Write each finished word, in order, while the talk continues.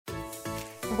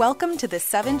Welcome to the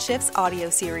 7 Shifts audio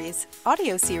series.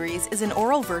 Audio series is an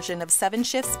oral version of 7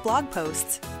 Shifts blog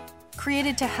posts,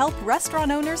 created to help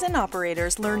restaurant owners and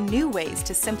operators learn new ways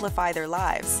to simplify their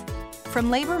lives. From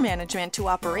labor management to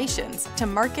operations to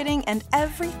marketing and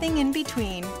everything in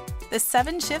between, the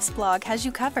 7 Shifts blog has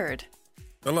you covered.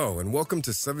 Hello, and welcome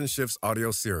to 7 Shifts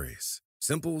audio series.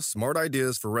 Simple, smart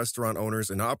ideas for restaurant owners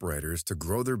and operators to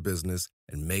grow their business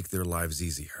and make their lives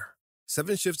easier.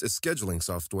 7 Shifts is scheduling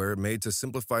software made to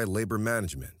simplify labor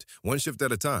management, one shift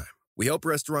at a time. We help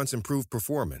restaurants improve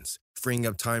performance, freeing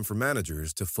up time for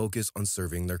managers to focus on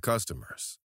serving their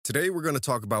customers. Today, we're going to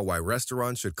talk about why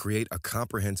restaurants should create a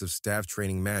comprehensive staff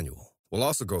training manual. We'll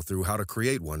also go through how to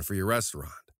create one for your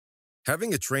restaurant.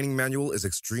 Having a training manual is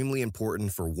extremely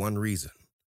important for one reason: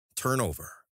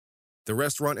 turnover. The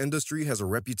restaurant industry has a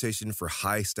reputation for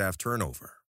high staff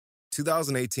turnover.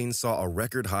 2018 saw a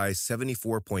record-high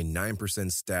 74.9%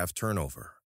 staff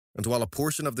turnover. And while a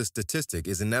portion of this statistic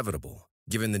is inevitable,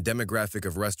 given the demographic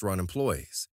of restaurant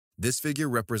employees, this figure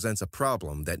represents a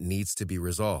problem that needs to be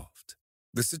resolved.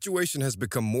 The situation has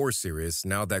become more serious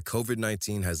now that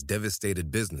COVID-19 has devastated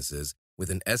businesses, with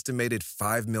an estimated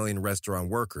 5 million restaurant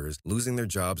workers losing their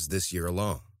jobs this year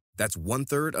alone. That's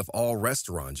 1/3 of all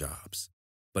restaurant jobs.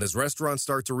 But as restaurants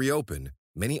start to reopen,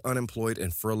 many unemployed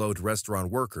and furloughed restaurant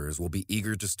workers will be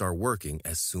eager to start working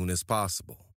as soon as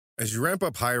possible. As you ramp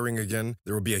up hiring again,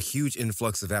 there will be a huge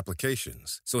influx of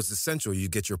applications, so it's essential you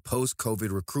get your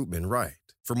post-COVID recruitment right.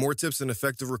 For more tips on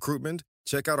effective recruitment,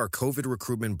 check out our COVID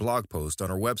recruitment blog post on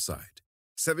our website,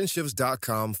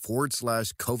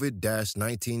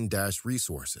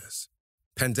 7shifts.com/COVID-19-resources.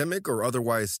 Pandemic or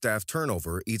otherwise staff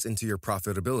turnover eats into your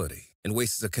profitability and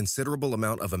wastes a considerable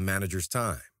amount of a manager's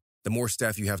time. The more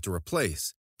staff you have to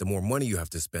replace, the more money you have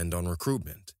to spend on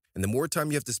recruitment, and the more time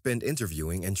you have to spend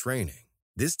interviewing and training.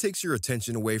 This takes your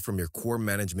attention away from your core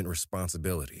management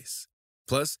responsibilities.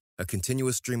 Plus, a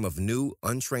continuous stream of new,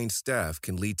 untrained staff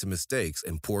can lead to mistakes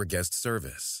and poor guest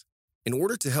service. In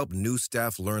order to help new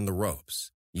staff learn the ropes,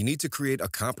 you need to create a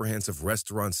comprehensive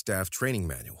restaurant staff training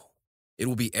manual. It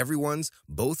will be everyone's,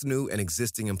 both new and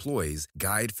existing employees,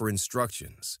 guide for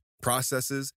instructions,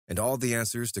 processes, and all the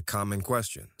answers to common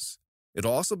questions.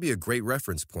 It'll also be a great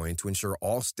reference point to ensure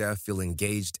all staff feel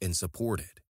engaged and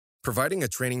supported. Providing a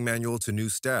training manual to new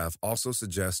staff also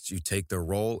suggests you take their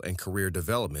role and career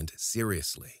development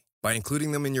seriously. By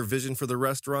including them in your vision for the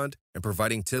restaurant and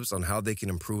providing tips on how they can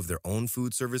improve their own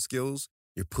food service skills,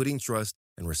 you're putting trust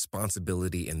and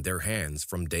responsibility in their hands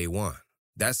from day one.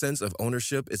 That sense of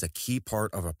ownership is a key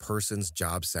part of a person's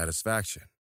job satisfaction.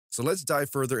 So let's dive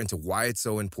further into why it's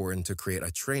so important to create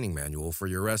a training manual for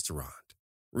your restaurant.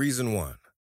 Reason 1.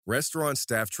 Restaurant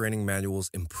staff training manuals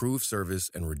improve service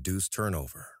and reduce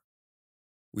turnover.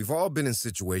 We've all been in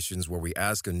situations where we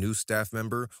ask a new staff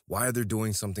member why they're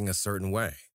doing something a certain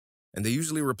way, and they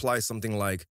usually reply something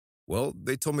like, "Well,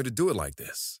 they told me to do it like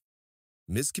this."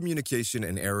 Miscommunication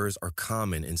and errors are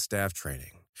common in staff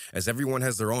training, as everyone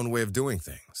has their own way of doing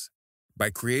things. By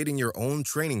creating your own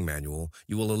training manual,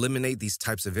 you will eliminate these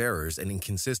types of errors and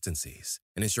inconsistencies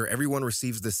and ensure everyone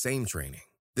receives the same training.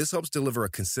 This helps deliver a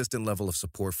consistent level of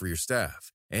support for your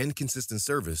staff and consistent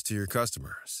service to your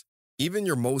customers. Even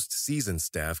your most seasoned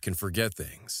staff can forget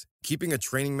things. Keeping a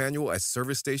training manual at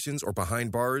service stations or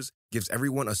behind bars gives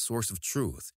everyone a source of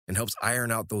truth and helps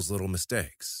iron out those little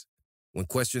mistakes. When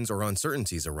questions or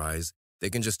uncertainties arise,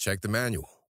 they can just check the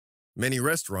manual. Many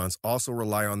restaurants also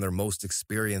rely on their most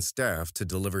experienced staff to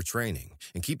deliver training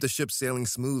and keep the ship sailing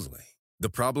smoothly. The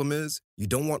problem is, you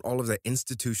don't want all of that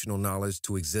institutional knowledge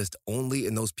to exist only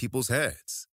in those people's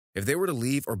heads. If they were to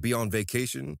leave or be on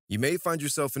vacation, you may find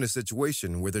yourself in a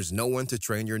situation where there's no one to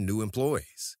train your new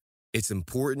employees. It's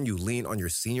important you lean on your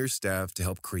senior staff to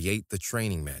help create the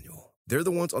training manual. They're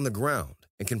the ones on the ground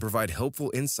and can provide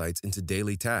helpful insights into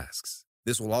daily tasks.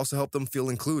 This will also help them feel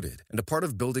included and a part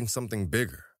of building something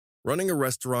bigger. Running a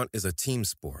restaurant is a team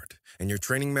sport, and your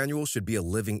training manual should be a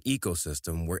living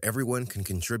ecosystem where everyone can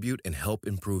contribute and help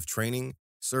improve training,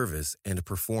 service, and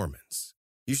performance.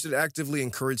 You should actively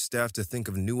encourage staff to think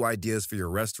of new ideas for your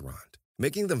restaurant.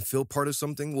 Making them feel part of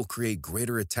something will create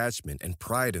greater attachment and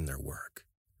pride in their work.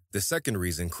 The second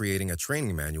reason creating a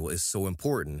training manual is so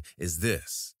important is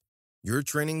this: your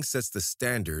training sets the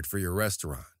standard for your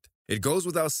restaurant. It goes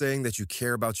without saying that you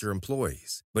care about your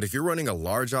employees, but if you're running a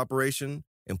large operation,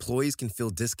 employees can feel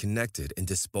disconnected and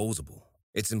disposable.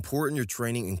 It's important your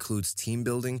training includes team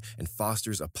building and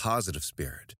fosters a positive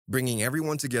spirit, bringing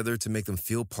everyone together to make them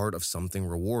feel part of something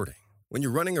rewarding. When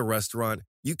you're running a restaurant,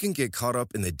 you can get caught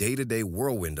up in the day-to-day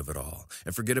whirlwind of it all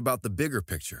and forget about the bigger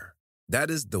picture. That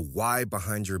is the why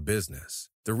behind your business,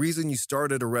 the reason you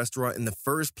started a restaurant in the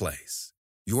first place.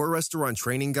 Your restaurant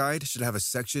training guide should have a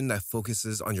section that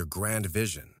focuses on your grand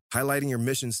vision, highlighting your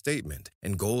mission statement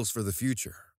and goals for the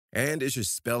future. And it should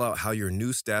spell out how your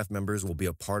new staff members will be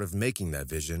a part of making that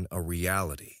vision a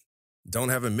reality. Don't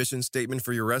have a mission statement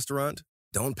for your restaurant?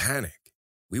 Don't panic.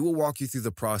 We will walk you through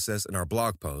the process in our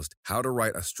blog post, How to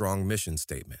Write a Strong Mission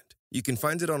Statement. You can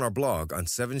find it on our blog on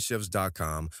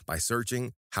 7shifts.com by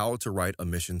searching How to Write a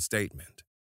Mission Statement.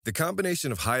 The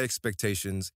combination of high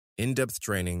expectations, in-depth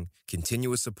training,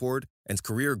 continuous support, and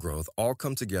career growth all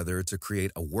come together to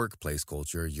create a workplace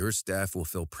culture your staff will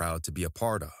feel proud to be a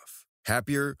part of.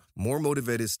 Happier, more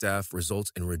motivated staff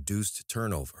results in reduced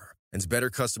turnover and better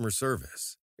customer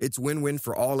service. It's win-win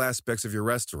for all aspects of your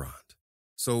restaurant.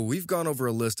 So we've gone over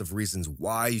a list of reasons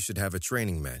why you should have a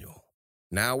training manual.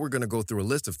 Now we're going to go through a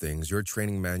list of things your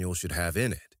training manual should have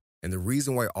in it and the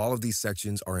reason why all of these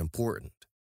sections are important.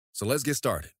 So let's get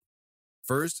started.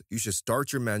 First, you should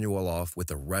start your manual off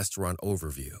with a restaurant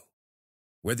overview.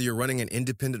 Whether you're running an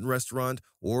independent restaurant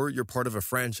or you're part of a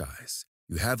franchise,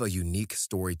 you have a unique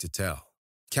story to tell.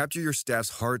 Capture your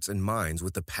staff's hearts and minds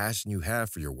with the passion you have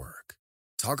for your work.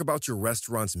 Talk about your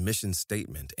restaurant's mission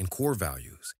statement and core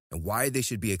values and why they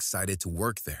should be excited to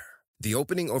work there. The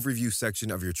opening overview section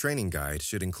of your training guide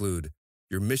should include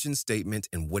your mission statement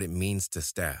and what it means to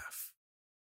staff,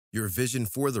 your vision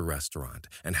for the restaurant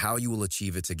and how you will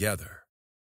achieve it together,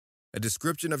 a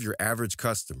description of your average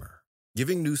customer.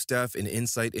 Giving new staff an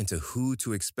insight into who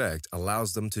to expect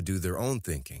allows them to do their own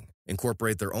thinking,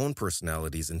 incorporate their own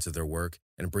personalities into their work,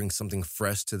 and bring something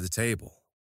fresh to the table.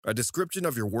 A description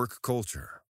of your work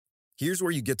culture. Here's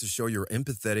where you get to show your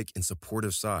empathetic and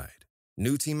supportive side.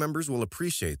 New team members will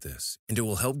appreciate this, and it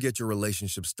will help get your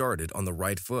relationship started on the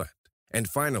right foot. And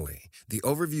finally, the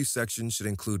overview section should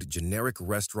include generic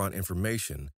restaurant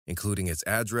information, including its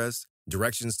address,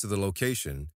 directions to the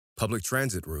location, public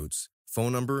transit routes,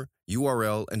 phone number,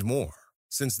 URL, and more.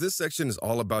 Since this section is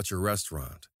all about your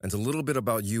restaurant and a little bit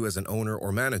about you as an owner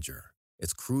or manager,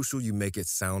 it's crucial you make it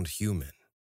sound human.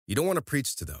 You don't want to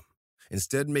preach to them.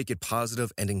 Instead, make it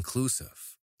positive and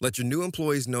inclusive. Let your new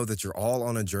employees know that you're all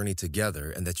on a journey together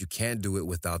and that you can't do it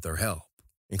without their help.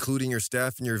 Including your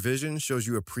staff in your vision shows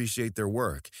you appreciate their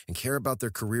work and care about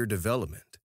their career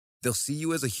development. They'll see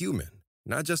you as a human,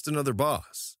 not just another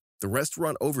boss. The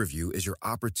restaurant overview is your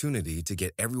opportunity to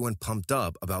get everyone pumped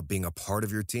up about being a part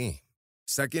of your team.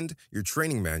 Second, your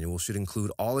training manual should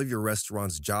include all of your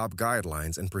restaurant's job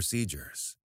guidelines and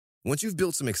procedures. Once you've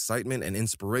built some excitement and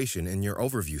inspiration in your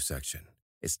overview section,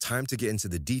 it's time to get into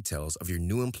the details of your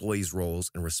new employees' roles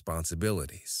and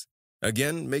responsibilities.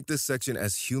 Again, make this section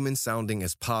as human-sounding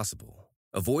as possible.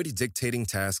 Avoid dictating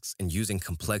tasks and using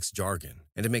complex jargon,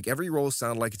 and to make every role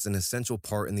sound like it's an essential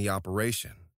part in the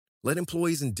operation. Let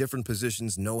employees in different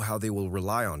positions know how they will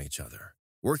rely on each other,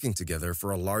 working together for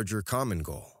a larger common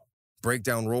goal. Break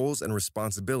down roles and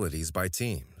responsibilities by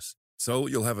teams. So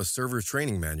you'll have a server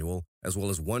training manual as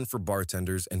well as one for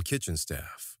bartenders and kitchen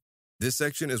staff. This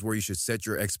section is where you should set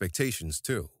your expectations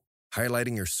too,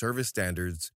 highlighting your service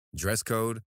standards, dress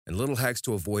code, and little hacks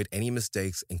to avoid any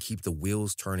mistakes and keep the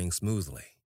wheels turning smoothly.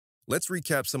 Let's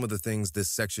recap some of the things this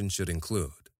section should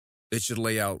include. It should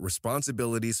lay out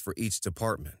responsibilities for each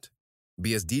department.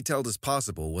 Be as detailed as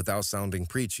possible without sounding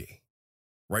preachy.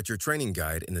 Write your training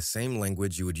guide in the same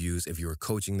language you would use if you were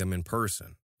coaching them in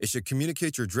person. It should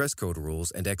communicate your dress code rules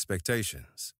and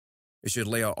expectations. It should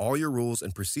lay out all your rules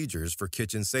and procedures for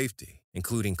kitchen safety,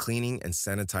 including cleaning and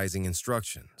sanitizing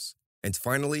instructions. And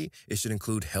finally, it should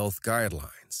include health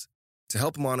guidelines. To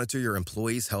help monitor your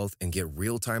employees' health and get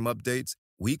real-time updates,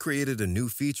 we created a new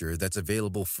feature that's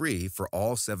available free for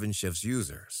all 7 Shifts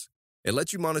users. It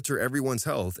lets you monitor everyone's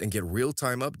health and get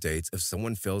real-time updates if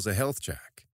someone fails a health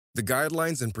check. The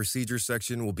guidelines and procedures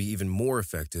section will be even more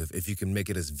effective if you can make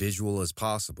it as visual as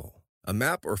possible. A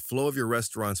map or flow of your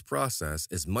restaurant's process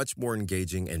is much more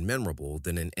engaging and memorable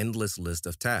than an endless list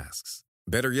of tasks.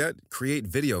 Better yet, create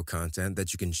video content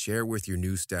that you can share with your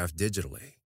new staff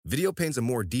digitally. Video paints a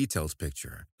more detailed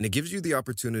picture, and it gives you the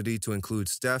opportunity to include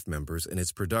staff members in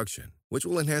its production, which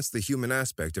will enhance the human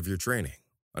aspect of your training.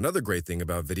 Another great thing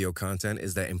about video content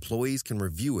is that employees can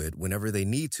review it whenever they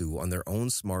need to on their own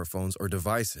smartphones or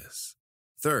devices.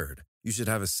 Third, you should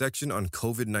have a section on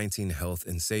COVID-19 health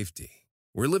and safety.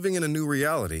 We're living in a new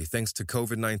reality thanks to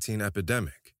COVID-19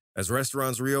 epidemic. As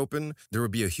restaurants reopen, there will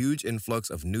be a huge influx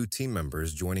of new team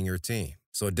members joining your team.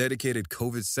 So a dedicated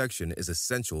COVID section is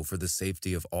essential for the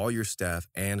safety of all your staff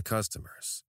and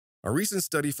customers. A recent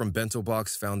study from Bento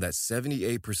Box found that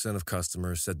 78% of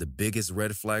customers said the biggest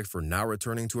red flag for not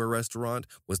returning to a restaurant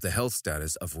was the health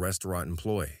status of restaurant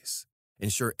employees.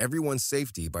 Ensure everyone's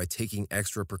safety by taking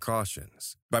extra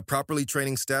precautions. By properly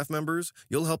training staff members,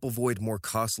 you'll help avoid more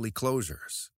costly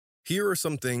closures. Here are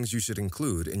some things you should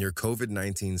include in your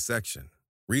COVID-19 section.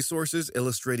 Resources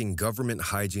illustrating government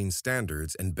hygiene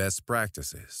standards and best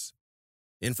practices.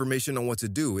 Information on what to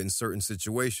do in certain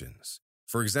situations.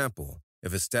 For example,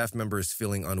 if a staff member is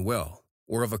feeling unwell,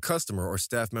 or if a customer or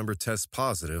staff member tests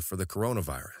positive for the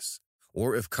coronavirus,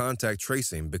 or if contact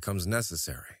tracing becomes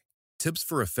necessary. Tips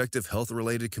for effective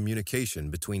health-related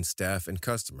communication between staff and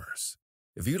customers.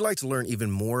 If you'd like to learn even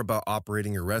more about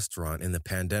operating your restaurant in the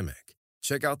pandemic,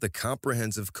 check out the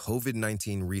comprehensive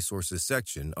COVID-19 resources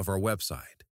section of our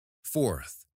website.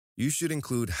 Fourth, you should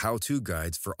include how-to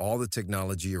guides for all the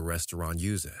technology your restaurant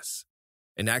uses.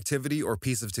 An activity or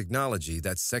piece of technology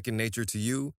that's second nature to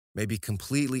you may be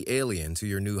completely alien to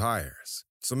your new hires.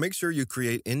 So make sure you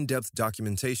create in-depth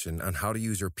documentation on how to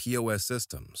use your POS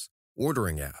systems,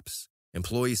 ordering apps,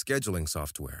 employee scheduling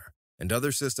software, and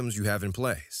other systems you have in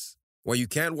place. While you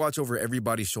can't watch over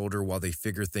everybody's shoulder while they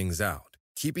figure things out,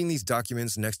 keeping these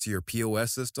documents next to your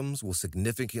POS systems will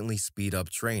significantly speed up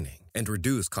training and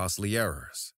reduce costly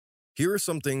errors. Here are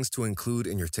some things to include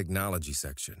in your technology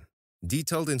section.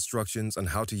 Detailed instructions on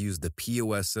how to use the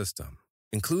POS system.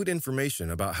 Include information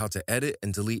about how to edit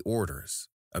and delete orders,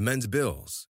 amend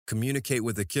bills, communicate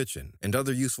with the kitchen, and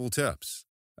other useful tips.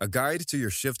 A guide to your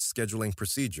shift scheduling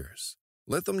procedures.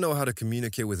 Let them know how to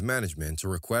communicate with management to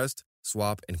request,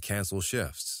 swap, and cancel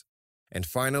shifts. And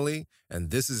finally, and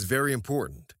this is very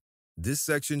important, this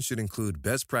section should include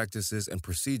best practices and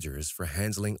procedures for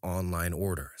handling online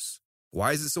orders.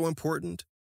 Why is it so important?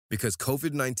 Because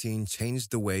COVID-19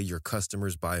 changed the way your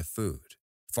customers buy food.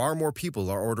 Far more people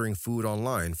are ordering food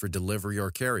online for delivery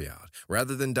or carryout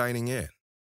rather than dining in.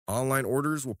 Online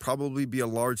orders will probably be a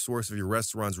large source of your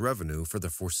restaurant's revenue for the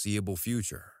foreseeable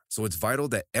future, so it's vital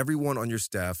that everyone on your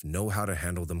staff know how to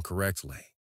handle them correctly.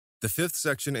 The fifth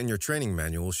section in your training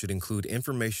manual should include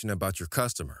information about your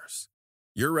customers.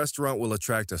 Your restaurant will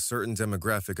attract a certain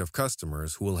demographic of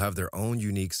customers who will have their own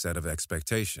unique set of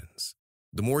expectations.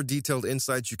 The more detailed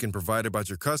insights you can provide about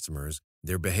your customers,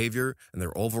 their behavior, and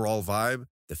their overall vibe,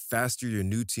 the faster your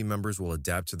new team members will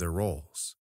adapt to their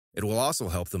roles. It will also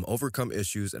help them overcome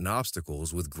issues and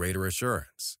obstacles with greater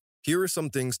assurance. Here are some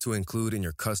things to include in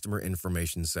your customer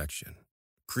information section.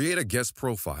 Create a guest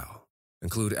profile.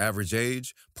 Include average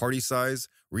age, party size,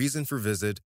 reason for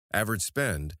visit, average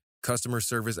spend, customer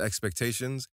service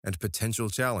expectations, and potential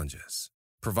challenges.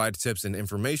 Provide tips and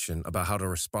information about how to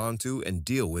respond to and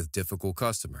deal with difficult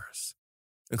customers.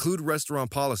 Include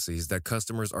restaurant policies that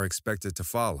customers are expected to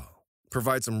follow.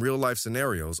 Provide some real-life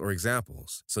scenarios or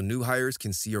examples so new hires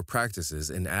can see your practices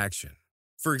in action.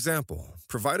 For example,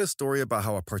 provide a story about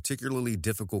how a particularly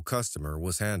difficult customer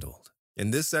was handled.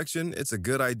 In this section, it's a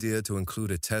good idea to include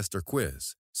a test or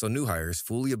quiz so new hires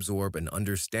fully absorb and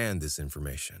understand this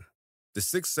information. The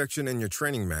sixth section in your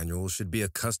training manual should be a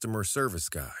customer service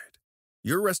guide.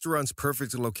 Your restaurant's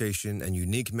perfect location and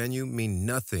unique menu mean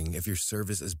nothing if your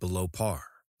service is below par.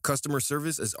 Customer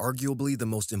service is arguably the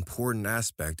most important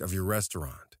aspect of your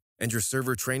restaurant, and your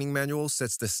server training manual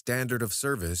sets the standard of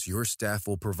service your staff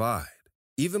will provide.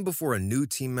 Even before a new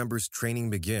team member's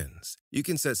training begins, you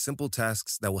can set simple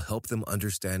tasks that will help them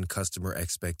understand customer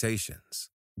expectations.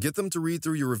 Get them to read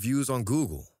through your reviews on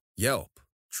Google, Yelp,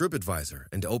 TripAdvisor,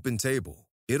 and OpenTable.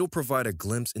 It'll provide a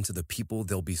glimpse into the people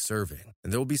they'll be serving,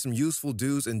 and there'll be some useful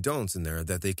do's and don'ts in there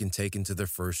that they can take into their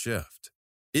first shift.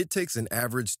 It takes an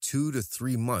average 2 to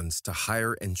 3 months to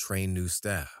hire and train new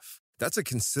staff. That's a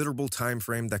considerable time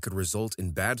frame that could result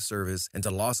in bad service and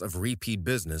a loss of repeat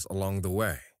business along the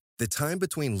way. The time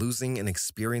between losing an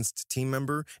experienced team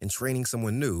member and training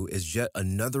someone new is yet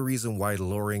another reason why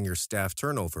lowering your staff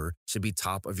turnover should be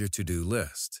top of your to-do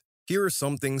list. Here are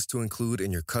some things to include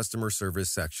in your customer service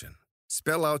section.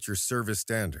 Spell out your service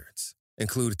standards.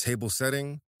 Include table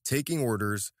setting, taking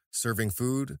orders, serving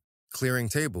food, clearing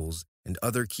tables, and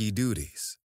other key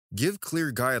duties. Give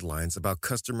clear guidelines about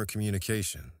customer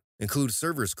communication. Include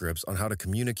server scripts on how to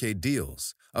communicate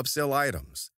deals, upsell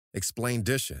items, explain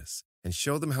dishes, and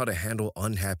show them how to handle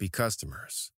unhappy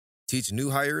customers. Teach new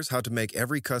hires how to make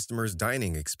every customer's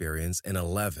dining experience an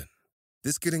 11.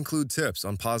 This could include tips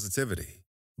on positivity,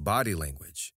 body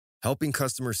language, helping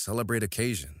customers celebrate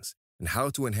occasions, and how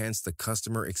to enhance the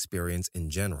customer experience in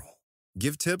general.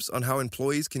 Give tips on how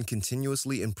employees can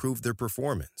continuously improve their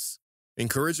performance.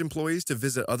 Encourage employees to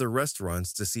visit other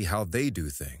restaurants to see how they do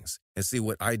things and see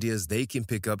what ideas they can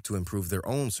pick up to improve their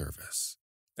own service.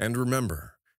 And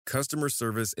remember, customer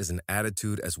service is an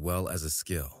attitude as well as a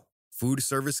skill. Food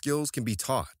service skills can be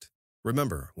taught.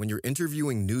 Remember, when you're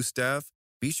interviewing new staff,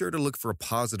 be sure to look for a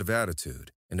positive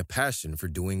attitude and a passion for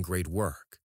doing great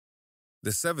work.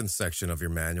 The seventh section of your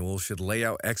manual should lay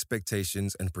out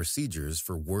expectations and procedures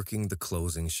for working the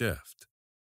closing shift.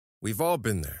 We've all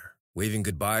been there, waving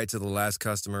goodbye to the last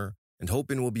customer and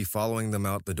hoping we'll be following them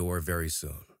out the door very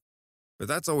soon. But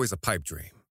that's always a pipe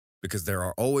dream, because there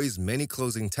are always many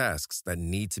closing tasks that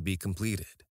need to be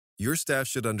completed. Your staff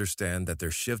should understand that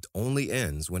their shift only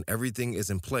ends when everything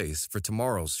is in place for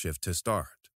tomorrow's shift to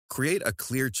start. Create a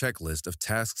clear checklist of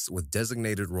tasks with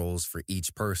designated roles for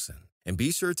each person, and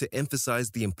be sure to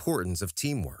emphasize the importance of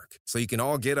teamwork so you can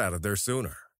all get out of there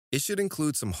sooner. It should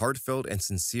include some heartfelt and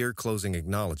sincere closing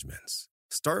acknowledgments.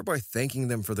 Start by thanking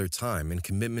them for their time and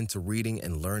commitment to reading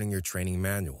and learning your training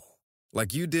manual.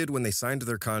 Like you did when they signed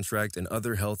their contract and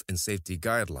other health and safety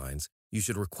guidelines, you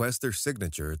should request their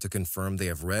signature to confirm they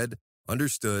have read,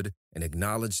 understood, and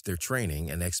acknowledged their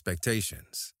training and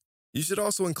expectations. You should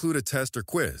also include a test or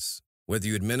quiz. Whether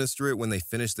you administer it when they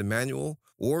finish the manual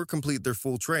or complete their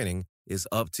full training is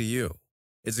up to you.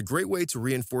 It's a great way to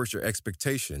reinforce your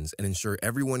expectations and ensure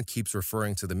everyone keeps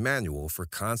referring to the manual for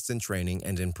constant training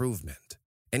and improvement.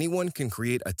 Anyone can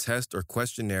create a test or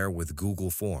questionnaire with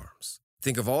Google Forms.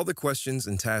 Think of all the questions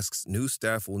and tasks new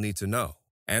staff will need to know.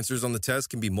 Answers on the test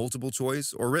can be multiple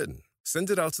choice or written. Send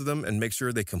it out to them and make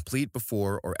sure they complete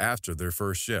before or after their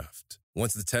first shift.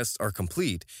 Once the tests are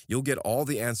complete, you'll get all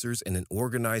the answers in an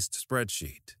organized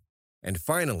spreadsheet. And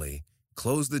finally,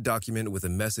 close the document with a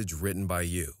message written by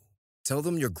you. Tell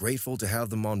them you're grateful to have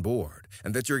them on board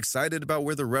and that you're excited about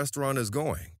where the restaurant is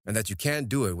going and that you can't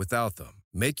do it without them.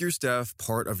 Make your staff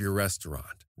part of your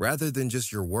restaurant rather than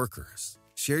just your workers.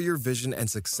 Share your vision and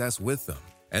success with them,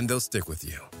 and they'll stick with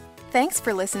you. Thanks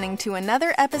for listening to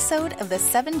another episode of the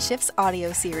 7 Shifts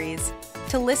audio series.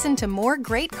 To listen to more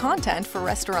great content for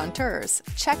restaurateurs,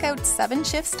 check out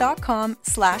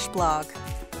 7shifts.com/blog.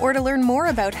 Or to learn more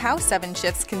about how 7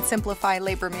 Shifts can simplify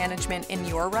labor management in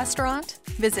your restaurant,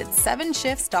 visit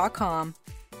 7shifts.com.